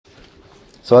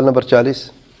سوال نمبر 40،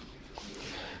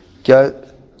 کیا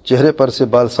چہرے پر سے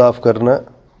بال صاف کرنا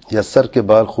یا سر کے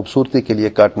بال خوبصورتی کے لیے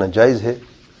کاٹنا جائز ہے؟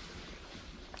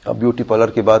 اب بیوٹی پارلر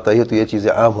کی بات آئی ہے تو یہ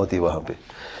چیزیں عام ہوتی وہاں پہ.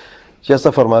 جیسا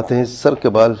فرماتے ہیں سر کے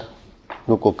بال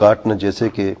کو کاٹنا جیسے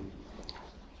کہ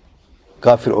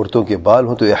کافر عورتوں کے بال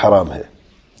ہوں تو یہ حرام ہے.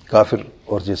 کافر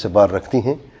اور جیسے بال رکھتی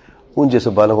ہیں ان جیسے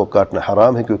بالوں کو کاٹنا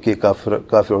حرام ہے، کیونکہ کافر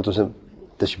عورتوں سے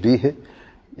تشبیہ ہے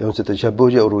یا ان سے تشبہ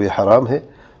ہے اور وہ یہ حرام ہے.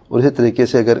 اور اسی طریقے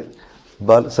سے اگر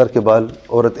سر کے بال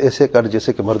عورت ایسے کاٹ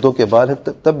جیسے کہ مردوں کے بال ہیں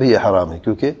تب بھی یہ حرام ہے،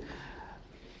 کیونکہ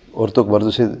عورتوں کو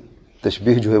مردوں سے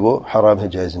تشبیہ جو ہے وہ حرام ہے،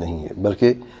 جائز نہیں ہے،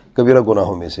 بلکہ کبیرہ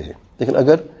گناہوں میں سے ہے. لیکن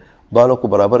اگر بالوں کو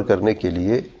برابر کرنے کے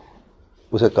لیے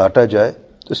اسے کاٹا جائے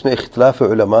تو اس میں اختلاف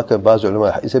علماء کا، بعض علماء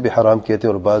اسے بھی حرام کہتے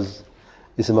ہیں اور بعض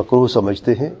اسے مکروہ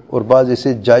سمجھتے ہیں اور بعض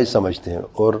اسے جائز سمجھتے ہیں.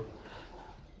 اور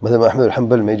مذہب احمد بن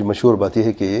حنبل میں جو مشہور بات یہ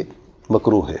ہے کہ یہ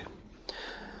مکروہ ہے.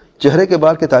 چہرے کے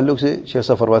بال کے تعلق سے شیخ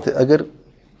صاحب فرماتے ہیں اگر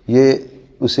یہ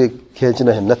اسے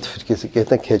کھینچنا ہے، نتف کیسے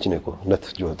کہتے ہیں کھینچنے کو،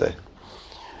 نتف جو ہوتا ہے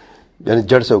یعنی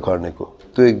جڑ سے اکھاڑنے کو،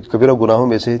 تو ایک کبیرہ گناہوں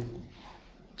میں سے،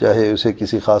 چاہے اسے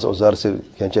کسی خاص اوزار سے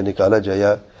کھینچا نکالا جائے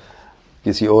یا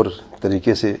کسی اور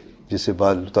طریقے سے جس سے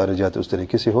بال اتارے جاتے اس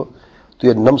طریقے سے ہو، تو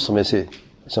یہ نمس میں سے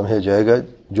سمجھا جائے گا،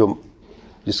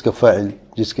 جس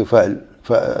کے فاعل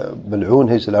ملعون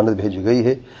ہے، اسے لعنت بھیجی گئی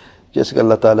ہے، جیسے کہ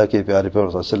اللہ تعالیٰ کے پیارے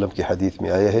پیغمبر صلی اللہ علیہ وسلم کی حدیث میں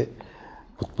آیا ہے،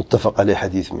 متفق علیہ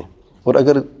حدیث میں. اور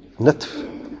اگر نتف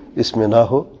اس میں نہ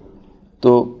ہو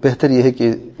تو بہتر یہ ہے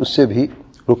کہ اس سے بھی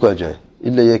رکا جائے،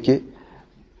 الا یہ کہ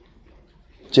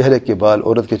چہرے کے بال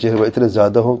عورت کے چہرے پر اتنے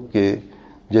زیادہ ہوں کہ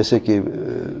جیسے کہ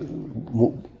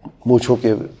مونچھوں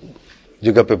کے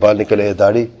جگہ پہ بال نکلے یا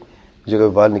داڑھی جگہ پہ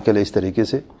بال نکلے اس طریقے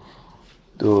سے،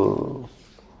 تو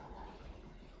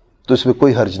اس میں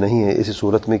کوئی حرج نہیں ہے اسی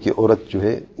صورت میں کہ عورت جو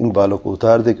ہے ان بالوں کو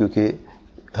اتار دے، کیونکہ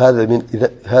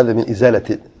هذا من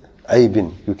ازالت عیب،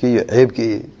 کیونکہ یہ عیب کی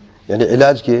یعنی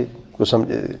علاج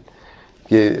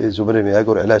کے زمرے میں آئے گا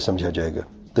اور علاج سمجھا جائے گا،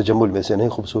 تجمل میں سے نہیں،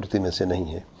 خوبصورتی میں سے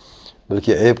نہیں ہے،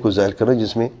 بلکہ عیب کو ظاہر کرنا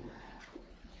جس میں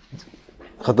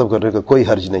ختم کرنے کا کوئی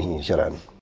حرج نہیں ہے شرعاً.